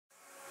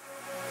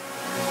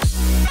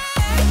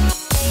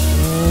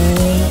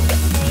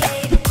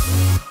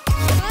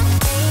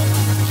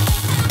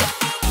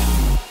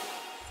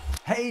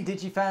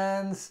Digi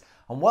fans,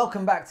 and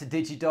welcome back to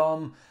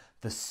DigiDom,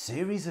 the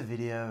series of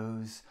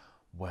videos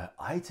where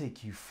I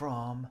take you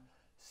from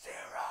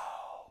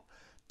zero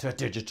to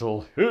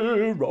digital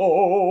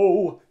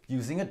hero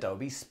using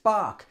Adobe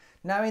Spark.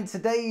 Now in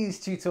today's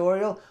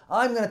tutorial,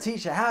 I'm going to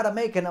teach you how to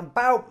make an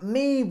about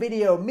me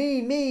video,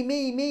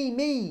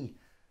 me,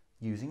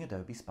 using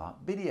Adobe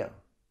Spark Video.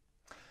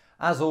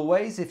 As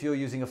always, if you're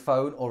using a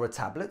phone or a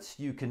tablet,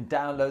 you can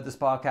download the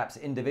Spark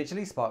apps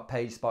individually, Spark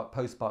Page, Spark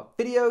Post, Spark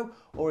Video,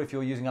 or if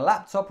you're using a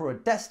laptop or a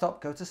desktop,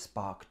 go to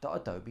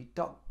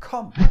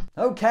spark.adobe.com.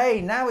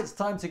 Okay, now it's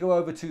time to go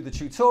over to the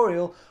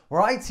tutorial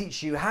where I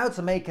teach you how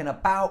to make an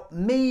about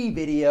me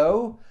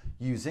video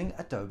using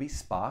Adobe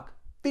Spark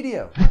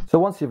Video. So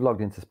once you've logged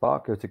into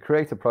Spark, go to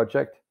Create a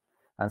Project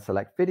and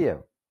select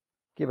Video.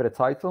 Give it a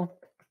title,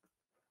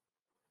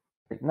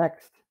 click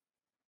Next,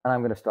 and I'm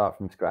going to start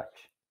from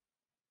scratch.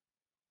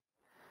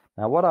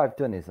 Now what I've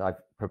done is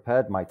I've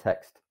prepared my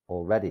text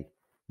already.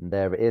 And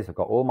there it is. I've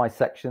got all my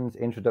sections: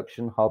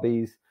 introduction,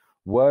 hobbies,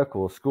 work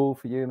or school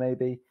for you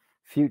maybe,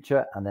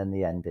 future, and then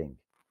the ending.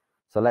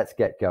 So let's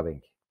get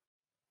going.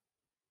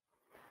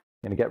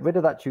 I'm going to get rid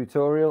of that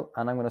tutorial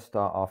and I'm going to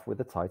start off with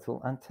the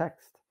title and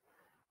text.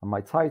 And my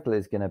title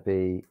is going to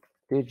be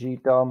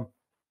DigiDom,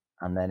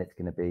 and then it's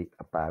going to be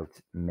about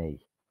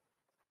me.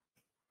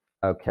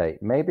 Okay,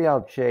 maybe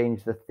I'll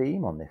change the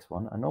theme on this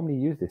one. I normally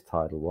use this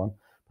title one,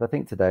 but I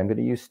think today I'm going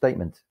to use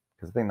statement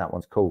because I think that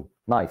one's cool.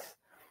 Nice.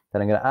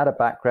 Then I'm going to add a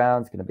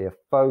background. It's going to be a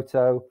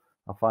photo.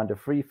 I'll find a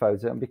free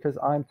photo. And because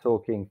I'm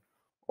talking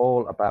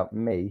all about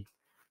me,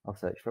 I'll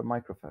search for a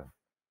microphone.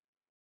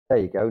 There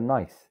you go.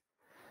 Nice.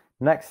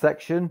 Next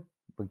section,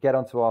 we'll get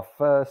onto our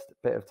first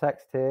bit of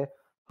text here.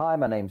 Hi,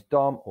 my name's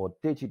Dom, or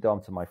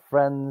DigiDom to my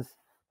friends.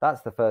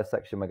 That's the first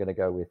section we're going to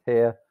go with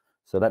here.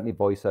 So let me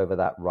voice over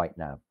that right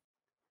now.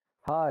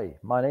 Hi,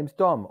 my name's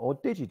Dom, or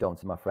DigiDom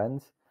to my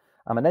friends.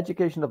 I'm an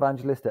educational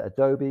evangelist at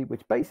Adobe,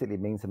 which basically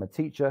means I'm a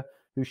teacher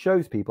who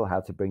shows people how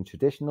to bring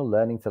traditional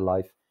learning to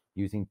life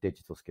using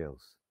digital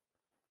skills.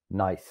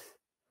 Nice.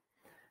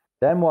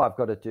 Then what I've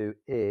got to do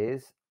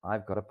is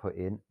I've got to put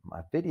in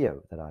my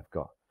video that I've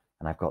got.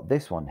 And I've got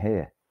this one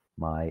here,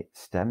 my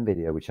STEM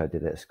video, which I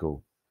did at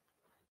school.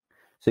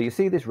 So you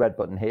see this red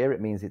button here, it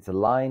means it's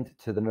aligned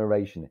to the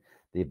narration.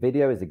 The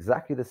video is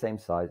exactly the same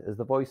size as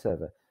the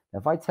voiceover. Now,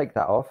 if I take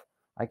that off,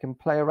 I can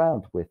play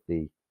around with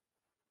the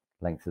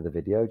length of the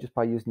video just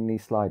by using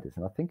these sliders.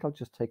 And I think I'll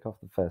just take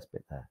off the first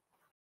bit there.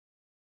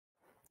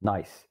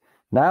 Nice.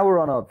 Now we're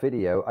on our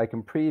video, I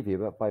can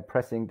preview it by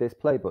pressing this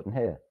play button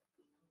here.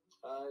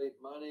 Hi,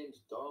 my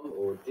name's Dom,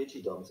 or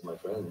DigiDom to my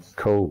friends.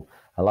 Cool.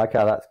 I like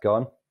how that's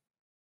gone.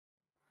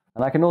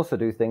 And I can also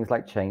do things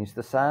like change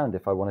the sound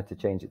if I wanted to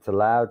change it to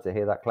loud to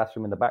hear that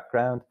classroom in the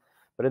background.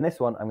 But in this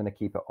one, I'm going to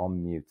keep it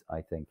on mute,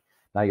 I think.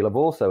 Now you'll have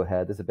also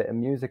heard there's a bit of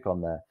music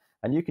on there.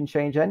 And you can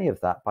change any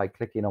of that by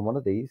clicking on one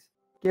of these,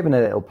 giving it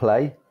a little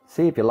play,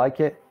 see if you like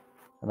it,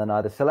 and then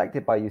either select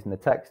it by using the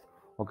text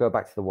or go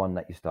back to the one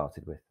that you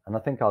started with. And I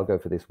think I'll go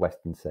for this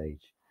Western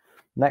Sage.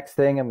 Next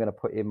thing, I'm going to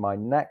put in my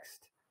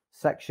next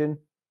section.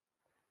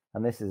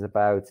 And this is a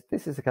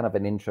kind of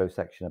an intro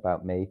section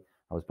about me.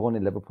 I was born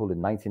in Liverpool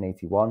in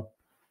 1981.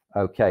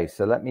 Okay,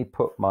 so let me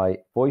put my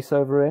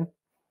voiceover in.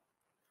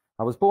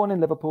 I was born in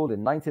Liverpool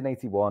in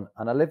 1981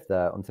 and I lived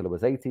there until I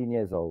was 18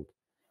 years old.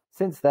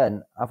 Since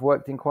then, I've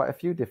worked in quite a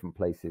few different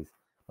places,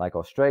 like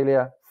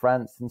Australia,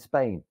 France, and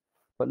Spain,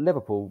 but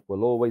Liverpool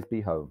will always be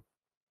home.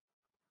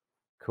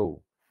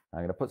 Cool.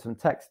 I'm going to put some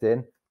text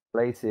in.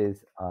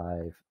 Places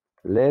I've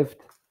lived: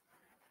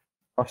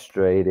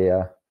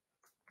 Australia,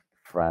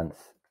 France,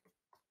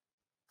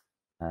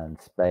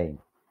 and Spain.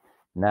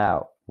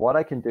 Now, what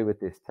I can do with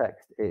this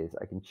text is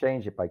I can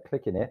change it by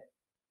clicking it,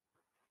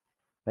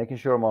 making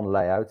sure I'm on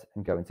layout,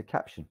 and go into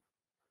caption.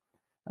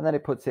 And then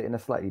it puts it in a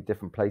slightly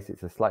different place.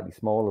 It's a slightly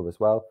smaller as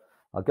well.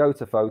 I'll go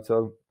to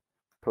photo,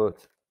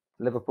 put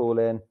Liverpool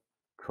in.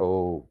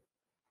 Cool.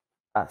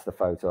 That's the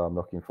photo I'm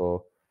looking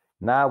for.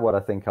 Now what I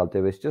think I'll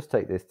do is just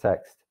take this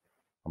text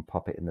and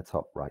pop it in the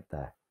top right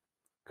there.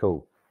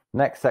 Cool.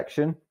 Next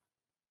section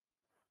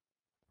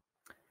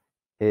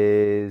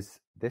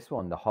is this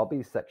one, the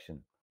hobbies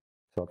section.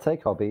 So I'll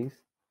take hobbies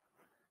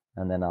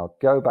and then I'll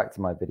go back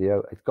to my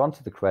video. It's gone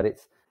to the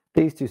credits.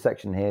 These two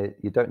sections here,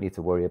 you don't need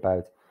to worry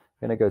about.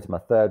 I'm going to go to my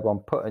third one,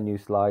 put a new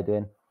slide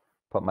in,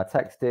 put my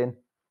text in,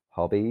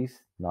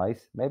 hobbies,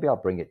 nice. Maybe I'll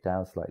bring it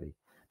down slightly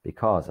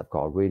because I've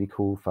got a really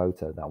cool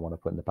photo that I want to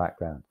put in the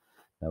background.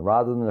 Now,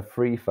 rather than a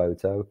free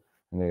photo,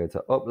 I'm going to go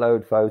to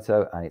upload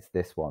photo and it's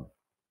this one.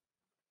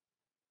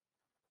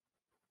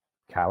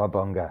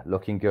 Cowabunga,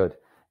 looking good.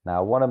 Now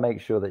I want to make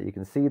sure that you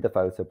can see the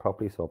photo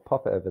properly, so I'll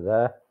pop it over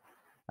there.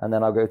 And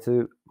then I'll go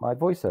to my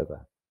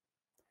voiceover.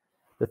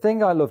 The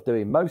thing I love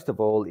doing most of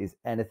all is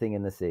anything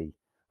in the sea.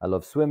 I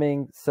love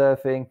swimming,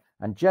 surfing,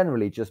 and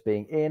generally just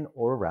being in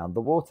or around the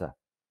water.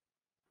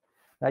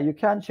 Now you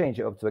can change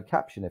it up to a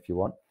caption if you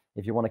want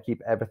to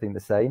keep everything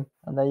the same.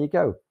 And there you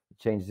go. It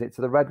changes it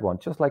to the red one,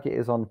 just like it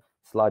is on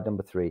slide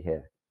number 3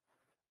 here.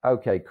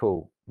 Okay,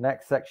 cool.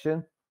 Next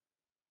section.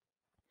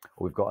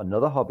 We've got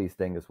another hobbies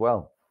thing as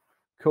well.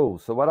 Cool.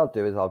 So what I'll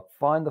do is I'll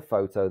find the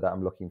photo that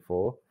I'm looking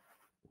for,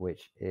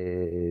 which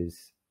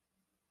is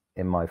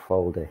in my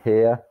folder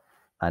here,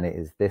 and it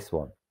is this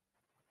one.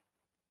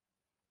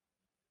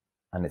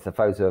 And it's a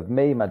photo of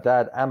me, my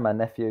dad, and my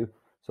nephew.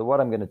 So what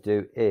I'm going to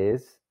do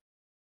is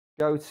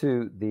go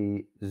to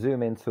the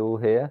zoom in tool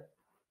here,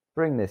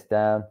 bring this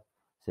down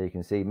so you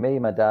can see me,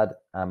 my dad,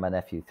 and my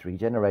nephew, 3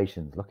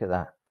 generations. Look at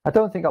that. I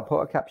don't think I'll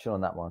put a caption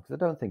on that one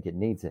because I don't think it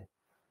needs it.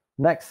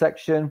 Next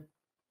section,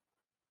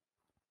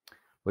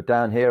 we're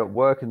down here at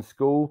work and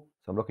school.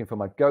 So I'm looking for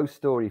my ghost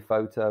story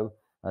photo.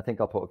 I think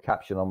I'll put a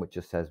caption on which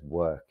just says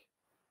work.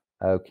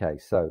 Okay,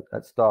 so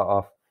let's start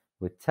off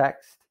with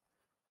text,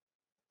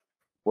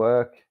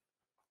 work.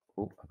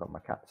 Oh, I've got my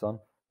caps on.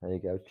 There you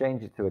go.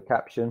 Change it to a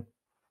caption.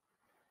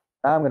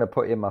 Now I'm going to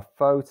put in my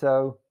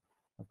photo.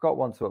 I've got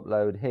one to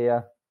upload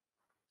here,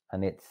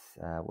 and it's,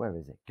 where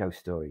is it? Ghost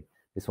Story.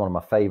 It's one of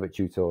my favorite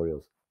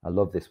tutorials. I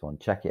love this one.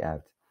 Check it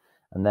out.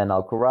 And then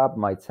I'll grab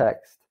my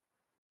text,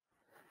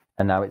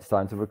 and now it's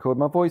time to record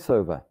my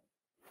voiceover.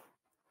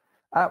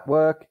 At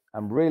work,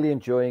 I'm really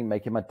enjoying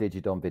making my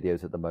DigiDom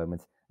videos at the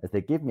moment, as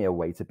they give me a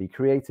way to be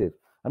creative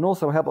and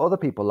also help other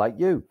people like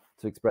you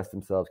to express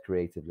themselves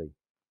creatively.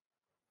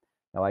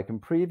 Now I can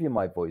preview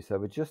my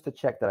voiceover just to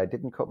check that I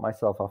didn't cut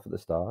myself off at the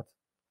start.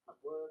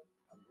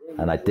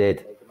 And I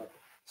did.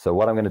 So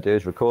what I'm going to do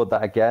is record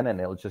that again,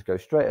 and it'll just go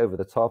straight over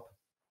the top.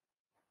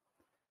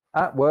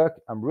 At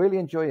work, I'm really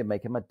enjoying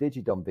making my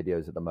DigiDom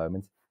videos at the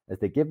moment, as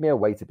they give me a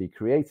way to be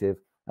creative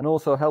and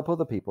also help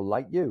other people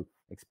like you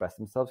express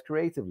themselves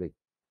creatively.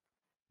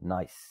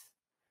 Nice.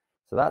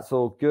 So that's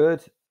all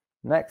good.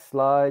 Next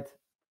slide.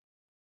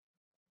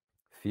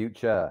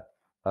 Future.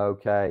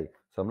 Okay.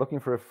 So I'm looking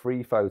for a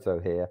free photo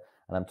here,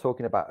 and I'm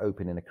talking about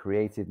opening a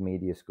creative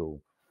media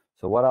school.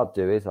 So what I'll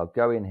do is I'll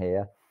go in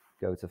here,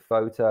 go to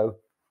photo,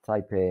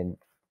 type in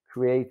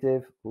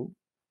creative. Ooh,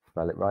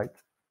 spell it right.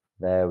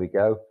 There we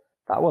go.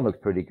 That one looks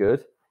pretty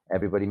good.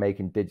 Everybody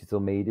making digital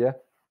media.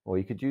 Or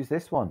you could use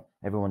this one.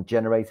 Everyone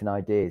generating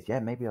ideas. Yeah,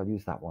 maybe I'll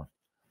use that one.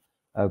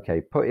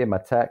 Okay, put in my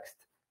text,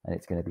 and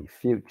it's going to be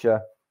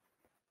future.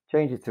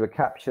 Change it to a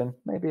caption.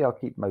 Maybe I'll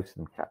keep most of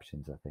them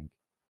captions, I think.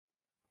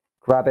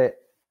 Grab it,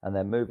 and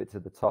then move it to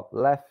the top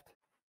left,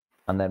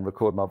 and then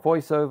record my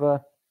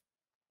voiceover.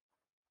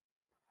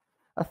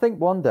 I think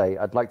one day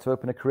I'd like to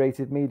open a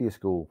creative media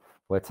school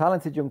where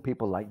talented young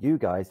people like you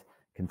guys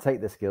can take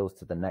their skills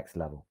to the next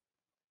level.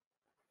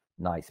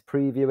 Nice.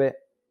 Preview it.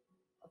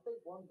 I think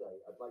one day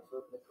I'd like to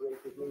open a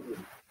creative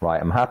media. Right,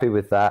 I'm happy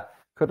with that.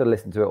 Could have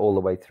listened to it all the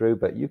way through,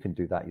 but you can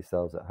do that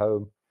yourselves at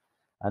home.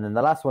 And then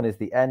the last one is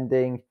the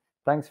ending.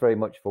 Thanks very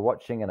much for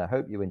watching, and I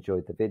hope you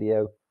enjoyed the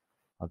video.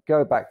 I'll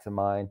go back to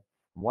mine.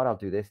 And what I'll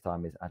do this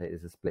time is add it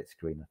as a split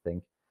screen, I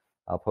think.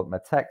 I'll put my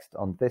text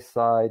on this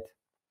side.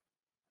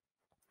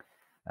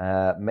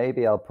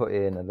 Maybe I'll put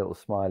in a little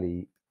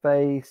smiley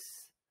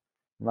face.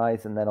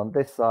 Nice. And then on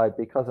this side,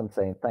 because I'm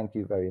saying thank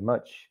you very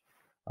much,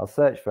 I'll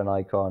search for an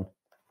icon.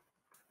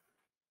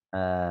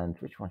 And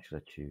which one should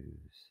I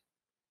choose?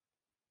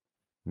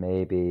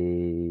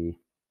 Maybe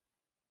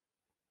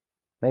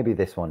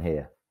this one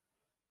here.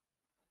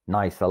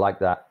 Nice, I like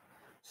that.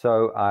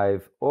 So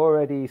I've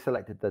already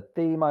selected the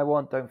theme I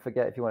want. Don't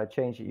forget, if you want to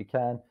change it, you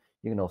can.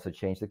 You can also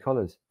change the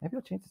colors. Maybe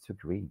I'll change it to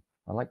green.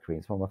 I like green.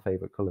 It's one of my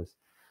favorite colors.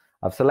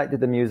 I've selected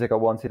the music I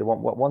wanted. I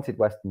wanted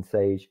Western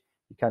Sage.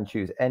 You can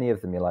choose any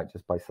of them you like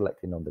just by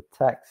selecting on the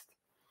text.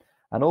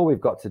 And all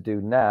we've got to do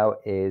now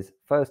is,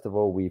 first of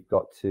all, we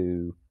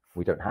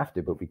don't have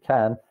to, but we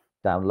can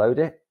download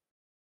it.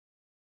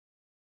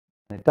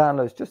 And it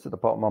downloads just at the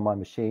bottom on my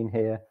machine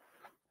here.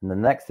 And the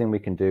next thing we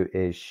can do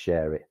is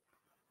share it.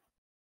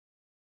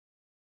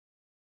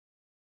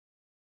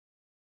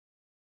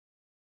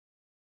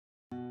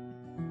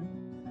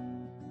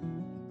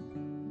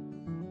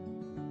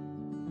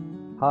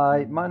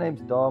 Hi, my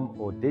name's Dom,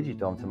 or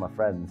DigiDom to my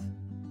friends.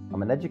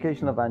 I'm an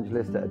educational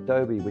evangelist at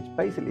Adobe, which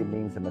basically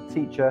means I'm a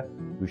teacher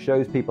who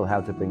shows people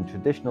how to bring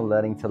traditional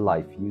learning to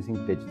life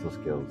using digital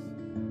skills.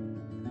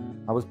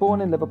 I was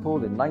born in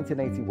Liverpool in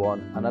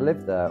 1981, and I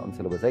lived there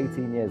until I was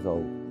 18 years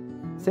old.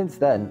 Since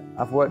then,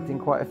 I've worked in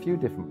quite a few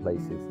different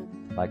places,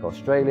 like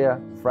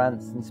Australia,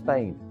 France, and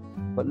Spain,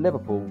 but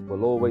Liverpool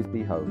will always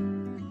be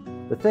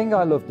home. The thing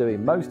I love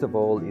doing most of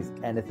all is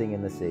anything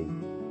in the sea.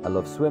 I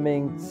love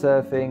swimming,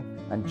 surfing,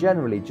 and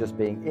generally just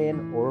being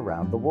in or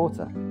around the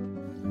water.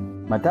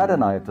 My dad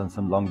and I have done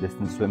some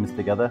long-distance swims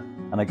together,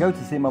 and I go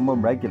to see my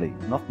mum regularly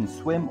and often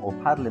swim or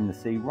paddle in the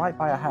sea right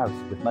by our house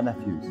with my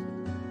nephews.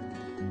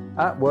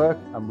 At work,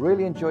 I'm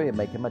really enjoying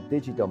making my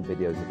DigiDom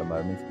videos at the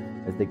moment,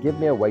 as they give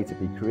me a way to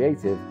be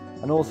creative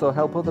and also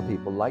help other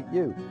people like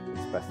you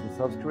express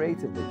themselves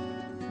creatively.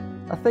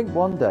 I think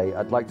one day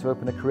I'd like to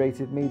open a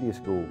creative media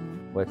school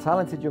where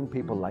talented young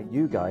people like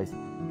you guys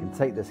can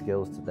take their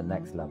skills to the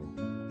next level.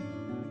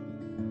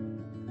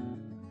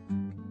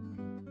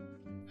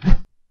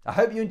 I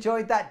hope you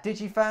enjoyed that,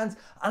 DigiFans,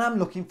 and I'm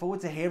looking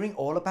forward to hearing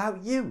all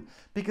about you,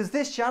 because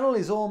this channel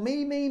is all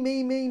me,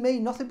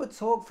 nothing but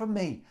talk from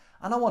me.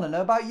 And I want to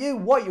know about you,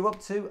 what you're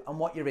up to and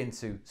what you're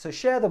into. So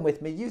share them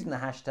with me using the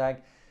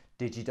hashtag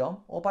DigiDom,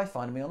 or by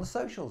finding me on the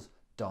socials,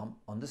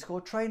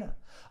 Dom_trainer.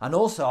 And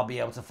also I'll be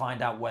able to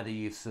find out whether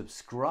you've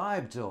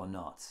subscribed or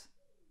not.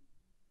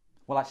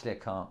 Well, actually I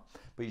can't,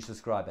 but you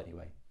subscribe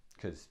anyway,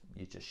 because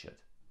you just should.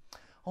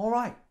 All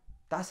right,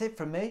 that's it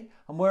from me.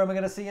 And where am I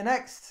going to see you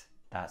next?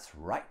 That's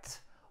right,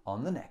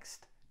 on the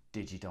next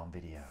DigiDom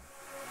video.